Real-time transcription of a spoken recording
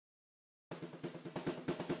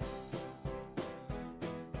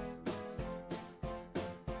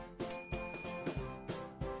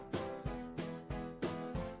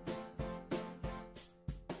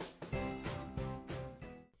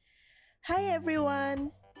Hi everyone!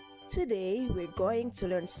 Today we're going to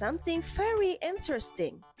learn something very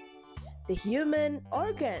interesting. The human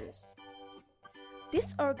organs.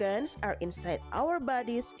 These organs are inside our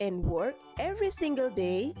bodies and work every single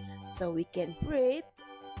day so we can breathe,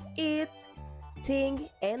 eat, think,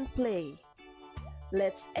 and play.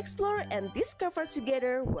 Let's explore and discover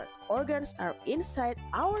together what organs are inside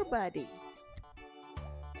our body.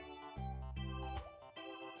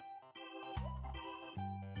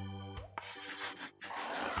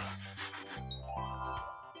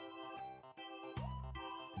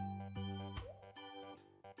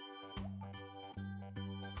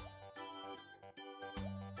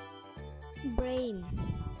 Brain.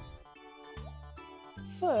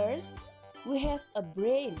 First, we have a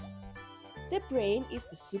brain. The brain is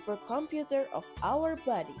the supercomputer of our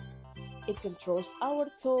body. It controls our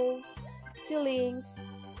thoughts, feelings,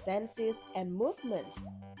 senses, and movements.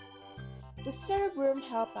 The cerebrum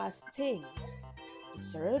helps us think. The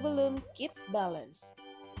cerebellum keeps balance.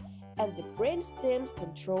 And the brain stems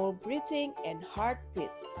control breathing and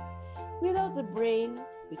heartbeat. Without the brain,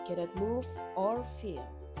 we cannot move or feel.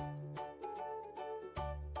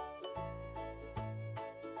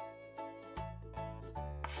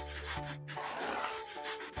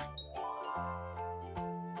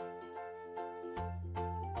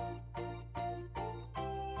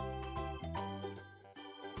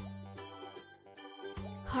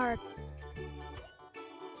 Heart.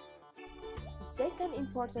 The second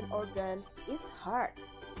important organ is heart.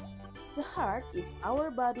 The heart is our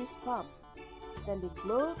body's pump, sending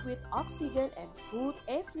blood with oxygen and food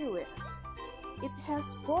everywhere. It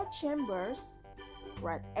has 4 chambers,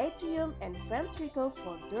 right atrium and ventricle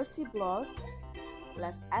for dirty blood,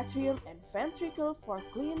 left atrium and ventricle for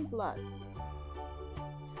clean blood.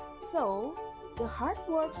 So, the heart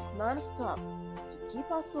works non-stop to keep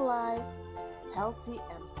us alive, healthy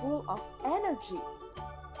and full of energy.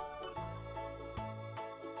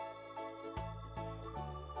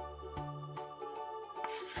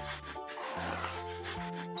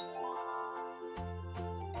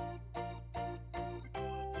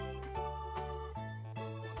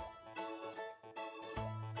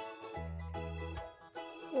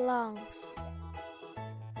 Lungs.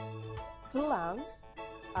 The lungs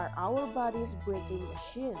are our body's breathing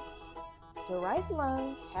machine. The right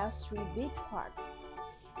lung has 3 big parts,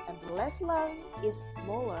 and the left lung is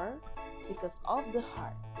smaller because of the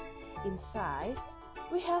heart. Inside,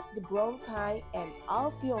 we have the bronchi and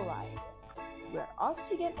alveoli, where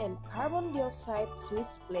oxygen and carbon dioxide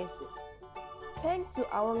switch places. Thanks to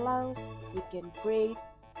our lungs, we can breathe,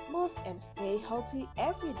 move, and stay healthy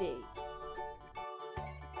every day.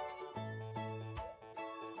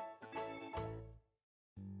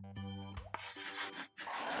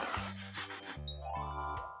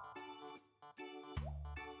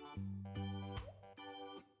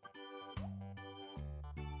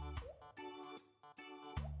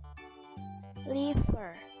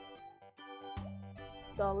 Liver.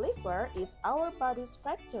 The liver is our body's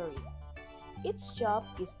factory. Its job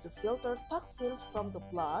is to filter toxins from the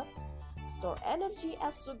blood, store energy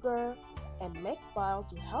as sugar, and make bile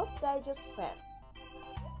to help digest fats.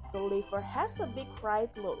 The liver has a big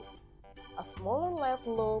right lobe, a smaller left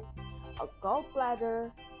lobe, a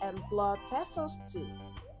gallbladder, and blood vessels too.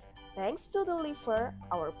 Thanks to the liver,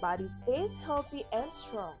 our body stays healthy and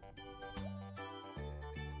strong.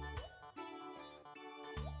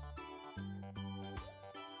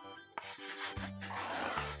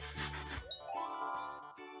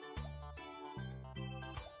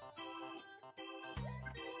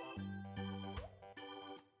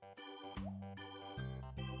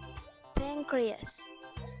 Pancreas.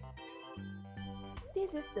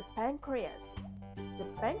 This is the pancreas. The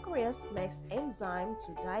pancreas makes enzymes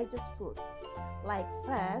to digest food, like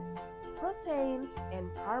fats, proteins, and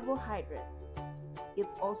carbohydrates. It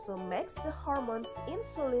also makes the hormones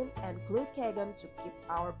insulin and glucagon to keep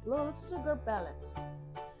our blood sugar balanced.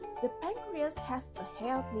 The pancreas has a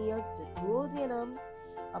head near the duodenum,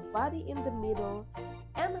 a body in the middle,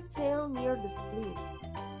 and a tail near the spleen.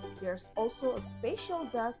 There's also a special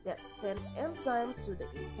duct that sends enzymes to the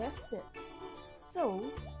intestine. So,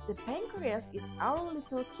 the pancreas is our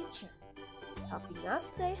little kitchen, helping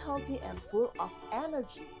us stay healthy and full of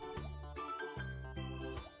energy.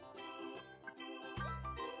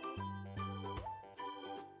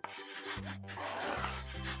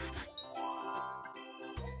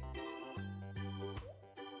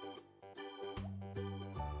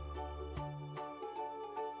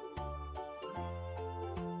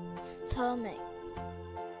 Stomach.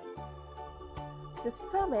 The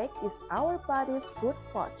stomach is our body's food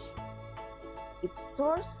pouch. It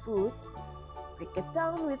stores food, break it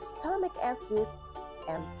down with stomach acid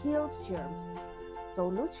and kills germs, so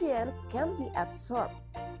nutrients can be absorbed.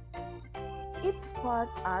 Its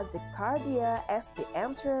parts are the cardia as the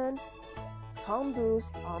entrance,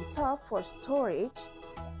 fundus on top for storage,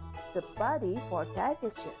 the body for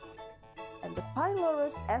digestion, and the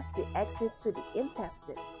pylorus as the exit to the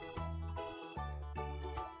intestine.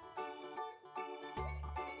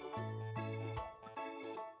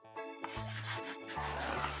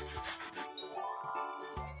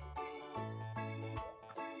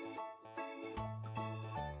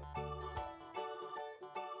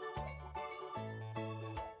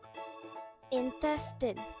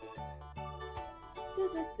 Intestine.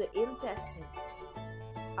 This is the intestine.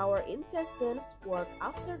 Our intestines work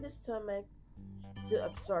after the stomach to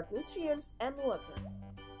absorb nutrients and water,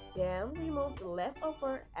 then remove the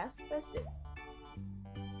leftover as feces.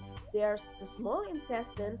 There's the small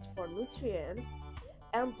intestines for nutrients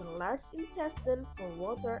and the large intestine for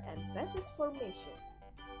water and feces formation.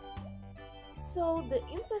 So the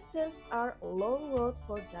intestines are a long road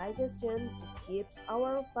for digestion to keep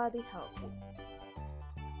our body healthy.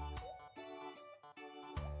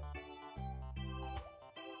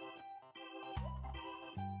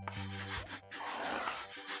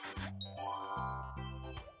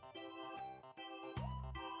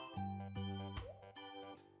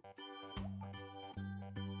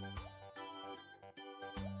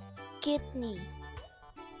 Kidney.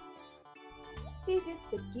 This is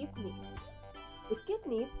the kidneys. The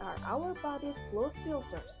kidneys are our body's blood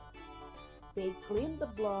filters. They clean the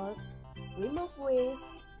blood, remove waste,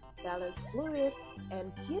 balance fluids,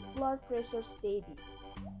 and keep blood pressure steady.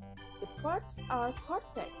 The parts are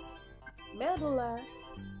cortex, medulla,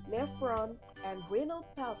 nephron, and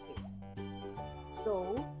renal pelvis.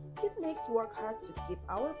 So, kidneys work hard to keep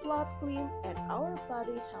our blood clean and our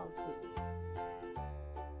body healthy.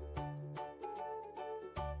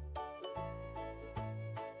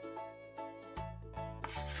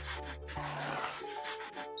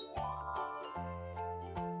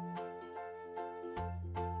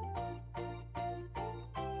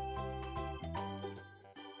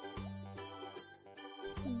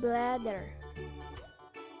 Bladder.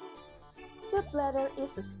 The bladder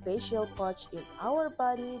is a special pouch in our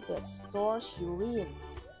body that stores urine.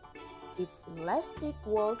 Its elastic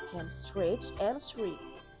wall can stretch and shrink,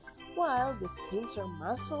 while the sphincter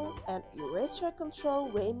muscle and urethra control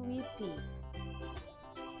when we pee.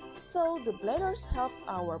 So the bladder helps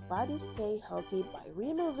our body stay healthy by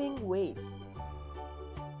removing waste.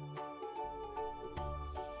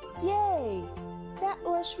 Yay! That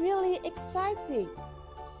was really exciting!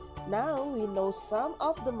 Now we know some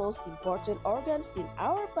of the most important organs in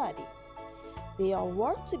our body. They all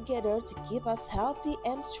work together to keep us healthy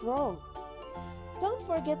and strong. Don't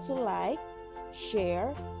forget to like,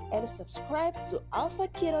 share, and subscribe to Alpha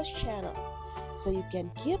Kiddo's channel so you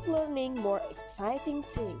can keep learning more exciting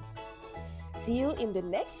things. See you in the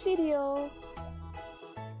next video.